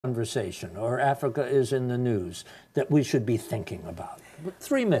conversation or Africa is in the news that we should be thinking about?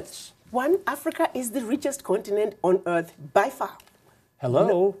 3 myths. One, Africa is the richest continent on earth by far. Hello?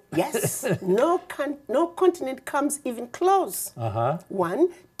 No, yes. no continent comes even close. One.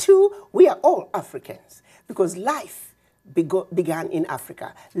 Two, we are all Africans because life began in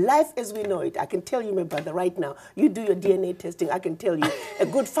Africa. Life as we know it, I can tell you, my brother, right now, you do your DNA testing, I can tell you a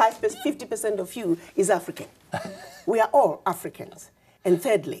good 50% of you is African. We are all Africans. And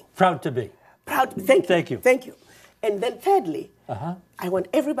thirdly... Proud to be. Proud. Thank you. Thank you. Thank you. And then thirdly, I want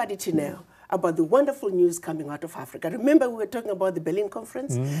everybody to know about the wonderful news coming out of Africa. Remember we were talking about the Berlin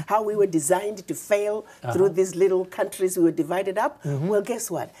Conference, how we were designed to fail through these little countries we were divided up? Well, guess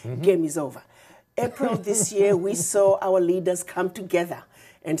what? Game is over. April this year, we saw our leaders come together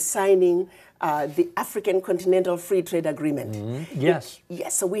and signing the African Continental Free Trade Agreement. Yes.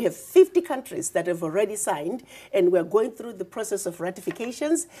 Yes, so we have 50 countries that have already signed, and we're going through the process of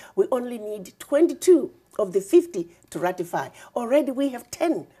ratifications. We only need 22 of the 50 to ratify. Already we have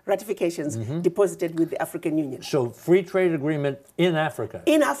 10 ratifications deposited with the African Union. So free trade agreement in Africa.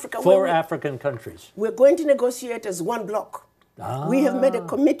 In Africa. For African countries. We're going to negotiate as one bloc. We have made a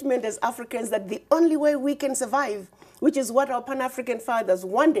commitment as Africans that the only way we can survive, which is what our Pan-African fathers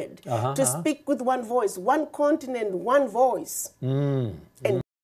wanted, to speak with one voice, one continent, one voice.